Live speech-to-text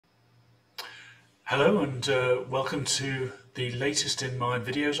Hello and welcome to the latest in my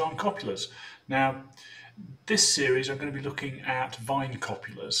videos on copulas. Now, this series I'm going to be looking at vine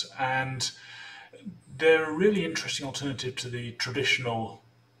copulas, and they're a really interesting alternative to the traditional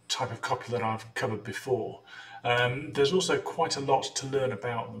type of copula that I've covered before. There's also quite a lot to learn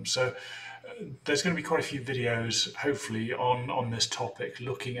about them, so there's going to be quite a few videos, hopefully, on this topic,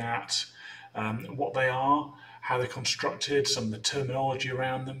 looking at what they are, how they're constructed, some of the terminology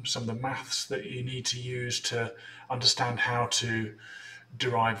around them, some of the maths that you need to use to understand how to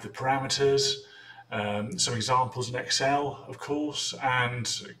derive the parameters, some examples in Excel, of course,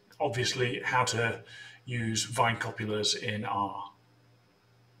 and obviously how to use vine copulas in R.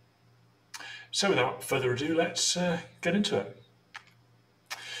 So without further ado, let's get into it.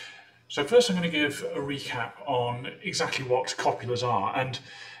 So first I'm going to give a recap on exactly what copulas are, and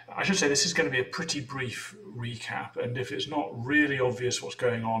I should say this is going to be a pretty brief recap, and if it's not really obvious what's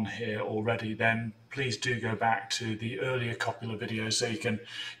going on here already, then please do go back to the earlier copula videos so you can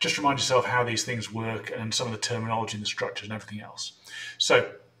just remind yourself how these things work and some of the terminology and the structures and everything else.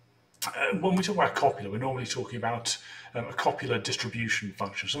 So when we talk about copula, we're normally talking about a copular distribution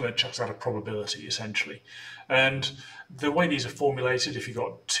function, something that chucks out a probability essentially. And the way these are formulated, if you've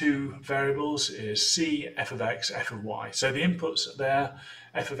got two variables, is c, f of x, f of y. So the inputs there,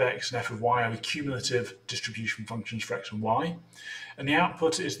 f of x and f of y, are the cumulative distribution functions for x and y. And the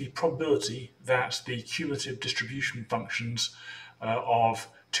output is the probability that the cumulative distribution functions of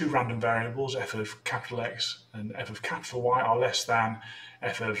two random variables, f of capital X and f of capital Y, are less than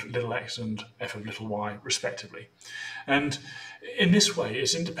f of little x and f of little y, respectively. And in this way,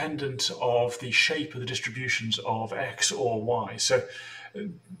 it's independent of the shape of the distributions of x or y. So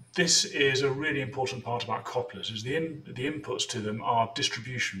this is a really important part about copulas, is the inputs to them are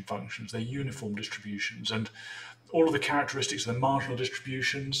distribution functions, they're uniform distributions, and all of the characteristics of the marginal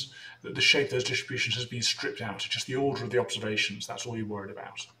distributions, the shape of those distributions has been stripped out. It's just the order of the observations, that's all you're worried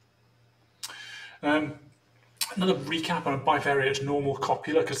about. Another recap on a bivariate normal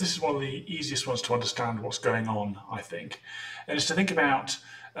copula, because this is one of the easiest ones to understand what's going on, I think, and it's to think about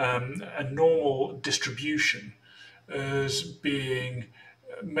a normal distribution as being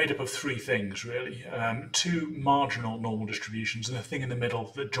made up of three things, really. Two marginal normal distributions and a thing in the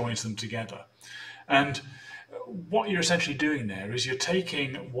middle that joins them together. And what you're essentially doing there is you're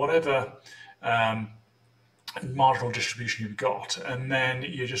taking whatever marginal distribution you've got, and then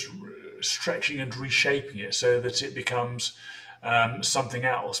you're just stretching and reshaping it so that it becomes something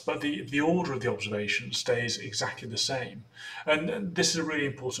else, but the order of the observation stays exactly the same. And this is a really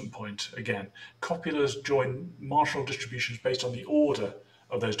important point. Again, copulas join marginal distributions based on the order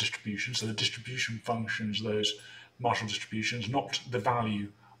of those distributions, so the distribution functions, those marginal distributions, not the value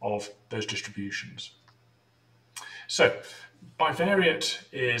of those distributions. So bivariate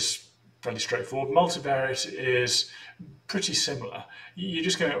is fairly straightforward. Multivariate is pretty similar. You're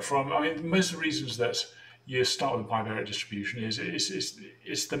just going up from, I mean, most of the reasons that you start with a bivariate distribution is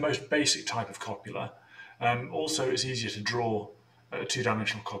it's the most basic type of copula. Also, it's easier to draw a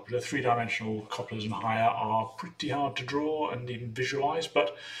two-dimensional copula. Three-dimensional copulas and higher are pretty hard to draw and even visualize,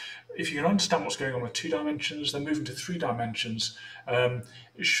 but if you can understand what's going on with 2 dimensions, then moving to 3 dimensions,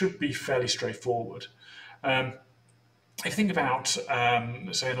 it should be fairly straightforward. If you think about,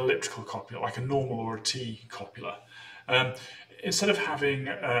 say, an elliptical copula, like a normal or a T copula, instead of having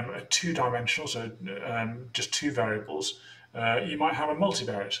a two-dimensional, so just two variables, you might have a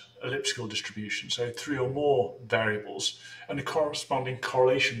multivariate elliptical distribution, so 3 or more variables, and a corresponding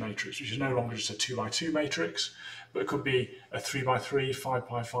correlation matrix, which is no longer just a 2 by 2 matrix, but it could be a 3 by 3, 5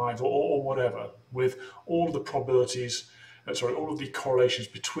 by 5, or whatever, with all of the probabilities, all of the correlations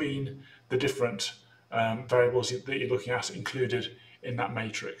between the different variables that you're looking at included in that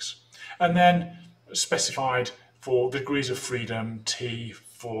matrix. And then specified for degrees of freedom, T,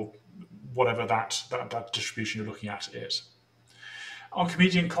 for whatever that distribution you're looking at is.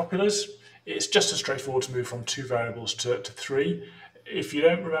 Archimedian copulas, it's just as straightforward to move from 2 variables to 3. If you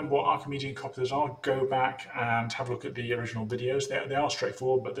don't remember what Archimedean copulas are, go back and have a look at the original videos. They are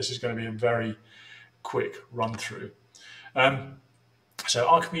straightforward, but this is going to be a very quick run through. So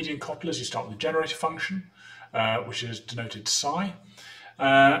Archimedean copulas, you start with the generator function, which is denoted psi,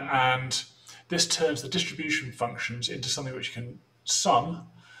 and this turns the distribution functions into something which can sum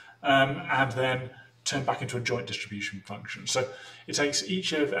and then turn back into a joint distribution function. So it takes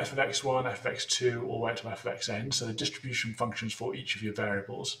each of f of x1, f of x2, all the way to f of xn, so the distribution functions for each of your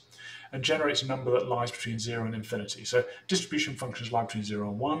variables, and generates a number that lies between 0 and infinity. So distribution functions lie between 0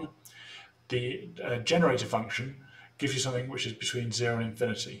 and 1. The generator function gives you something which is between 0 and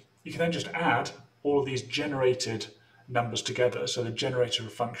infinity. You can then just add all of these generated numbers together, so the generator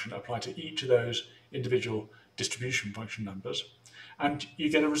of function apply to each of those individual distribution function numbers, and you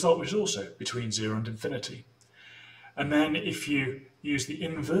get a result which is also between 0 and infinity. And then if you use the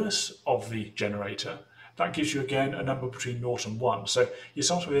inverse of the generator, that gives you again a number between 0 and 1. So you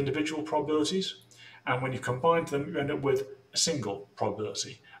start with individual probabilities, and when you combine them, you end up with a single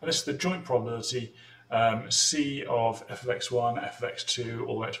probability. And this is the joint probability C of f of x1, f of x2,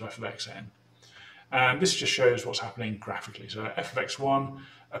 all the way to f of xn. And this just shows what's happening graphically. So f of x1,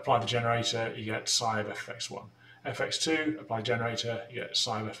 apply the generator, you get psi of f of x1. f of x2, apply generator, you get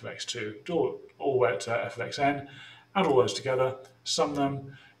psi of f of x2, all the way to f of xn. Add all those together, sum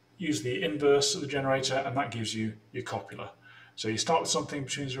them, use the inverse of the generator, and that gives you your copula. So you start with something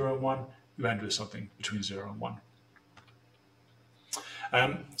between 0 and 1, you end with something between 0 and 1.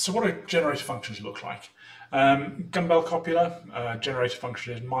 So what do generator functions look like? Gumbel copula, generator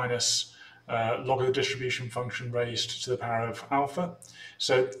function is minus log of the distribution function raised to the power of alpha.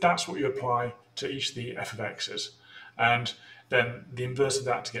 So that's what you apply to each of the f of x's, and then the inverse of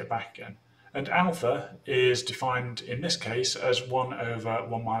that to get back again. And alpha is defined in this case as 1 over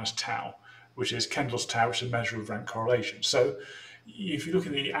 1 minus tau, which is Kendall's tau, which is a measure of rank correlation. So if you look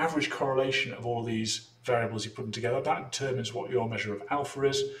at the average correlation of all these variables you put them together, that determines what your measure of alpha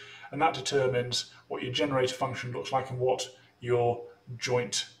is, and that determines what your generator function looks like and what your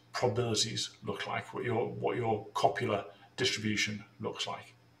joint probabilities look like, what your copula distribution looks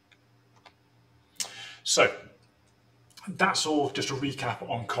like. So that's all just a recap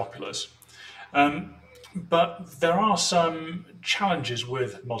on copulas. But there are some challenges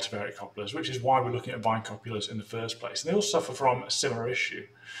with multivariate copulas, which is why we're looking at vine copulas in the first place. And they all suffer from a similar issue.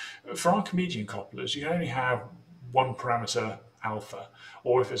 For Archimedian copulas, you can only have one parameter alpha,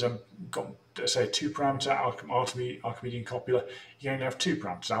 or if it's say a two parameter Archimedean copula, you can only have two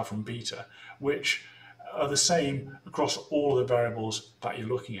parameters, alpha and beta, which are the same across all of the variables that you're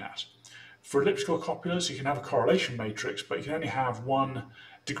looking at. For elliptical copulas, you can have a correlation matrix, but you can only have one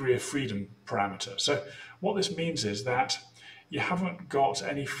degree of freedom parameter. So what this means is that you haven't got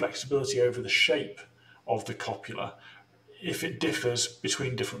any flexibility over the shape of the copula if it differs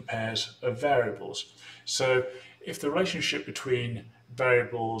between different pairs of variables. So if the relationship between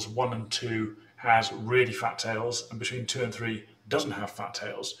variables 1 and 2 has really fat tails and between 2 and 3 doesn't have fat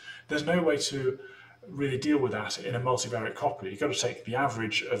tails, there's no way to really deal with that in a multivariate copula. You've got to take the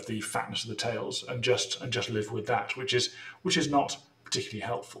average of the fatness of the tails and just live with that, which is not particularly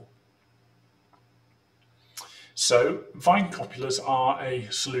helpful. So vine copulas are a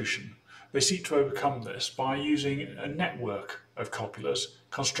solution. They seek to overcome this by using a network of copulas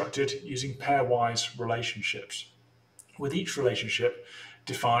constructed using pairwise relationships, with each relationship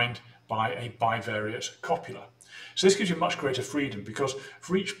defined by a bivariate copula. So this gives you much greater freedom, because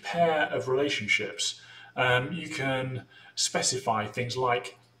for each pair of relationships you can specify things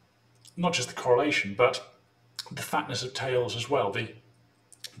like not just the correlation but the fatness of tails as well, the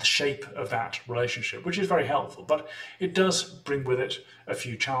shape of that relationship, which is very helpful, but it does bring with it a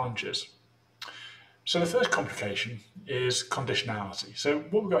few challenges. So the first complication is conditionality. So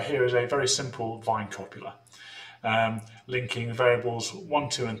what we've got here is a very simple vine copula, linking variables 1,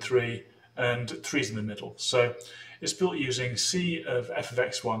 2 and 3, and 3's in the middle. So it's built using C of f of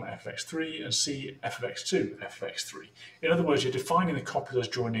x1, f of x3, and C f of x2, f of x3. In other words, you're defining the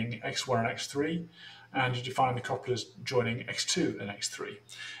copulas joining x1 and x3, and you define the copulas joining x2 and x3.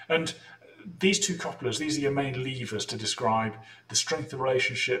 And these two copulas, these are your main levers to describe the strength of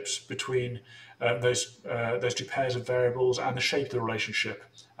relationships between those two pairs of variables and the shape of the relationship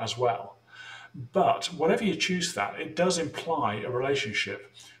as well. But whatever you choose for that, it does imply a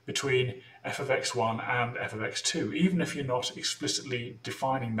relationship between f of x1 and f of x2, even if you're not explicitly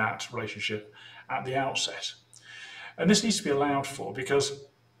defining that relationship at the outset. And this needs to be allowed for, because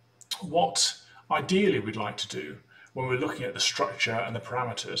what ideally we'd like to do when we're looking at the structure and the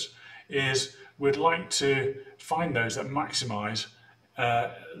parameters is we'd like to find those that maximize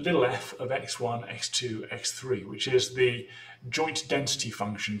little f of x1, x2, x3, which is the joint density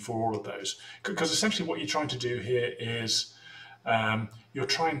function for all of those. Because essentially what you're trying to do here is you're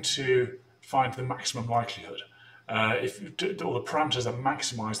trying to find the maximum likelihood, or the parameters that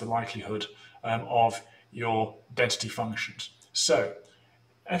maximize the likelihood of your density functions. So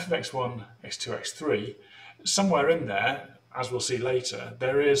f of x1, x2, x3, somewhere in there, as we'll see later,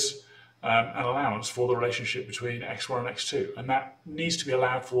 there is an allowance for the relationship between x1 and x2, and that needs to be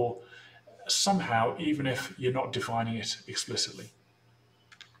allowed for somehow, even if you're not defining it explicitly.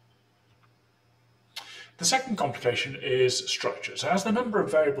 The second complication is structure. So as the number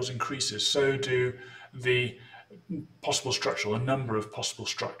of variables increases, so do the possible structure, a number of possible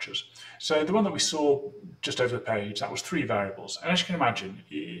structures. So the one that we saw just over the page, that was 3 variables. And as you can imagine,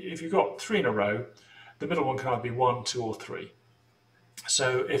 if you've got 3 in a row, the middle one can either be 1, 2, or 3.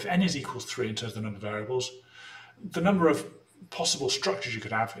 So if n is equals 3 in terms of the number of variables, the number of possible structures you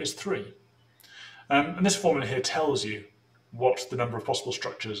could have is 3. And this formula here tells you what the number of possible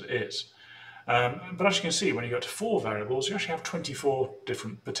structures is. But as you can see, when you go to 4 variables, you actually have 24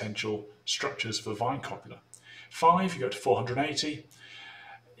 different potential structures for vine copula. 5, you go to 480.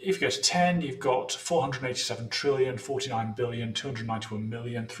 If you go to 10, you've got 487 trillion, 49 billion, 291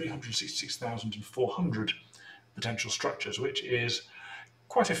 million, 366,400 potential structures, which is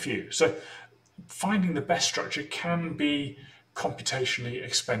quite a few. So finding the best structure can be computationally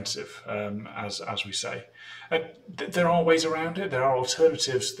expensive, as we say. There are ways around it, there are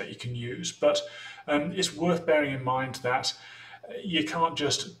alternatives that you can use, but it's worth bearing in mind that you can't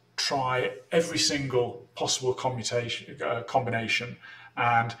just try every single possible combination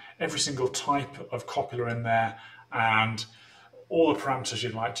and every single type of copula in there and all the parameters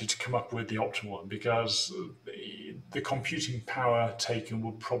you'd like to come up with the optimal one, because the computing power taken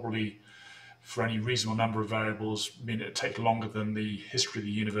will probably, for any reasonable number of variables, mean it'd take longer than the history of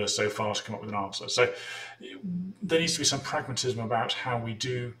the universe so far to come up with an answer. So there needs to be some pragmatism about how we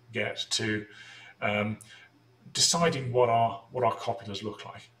do get to deciding what our copulas look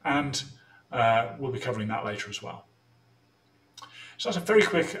like, and we'll be covering that later as well. So that's a very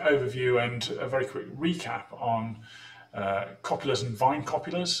quick overview and a very quick recap on copulas and vine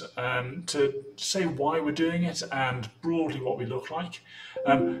copulas, to say why we're doing it and broadly what we look like.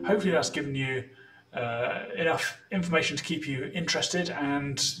 Hopefully that's given you enough information to keep you interested,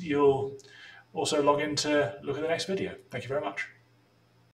 and you'll also log in to look at the next video. Thank you very much.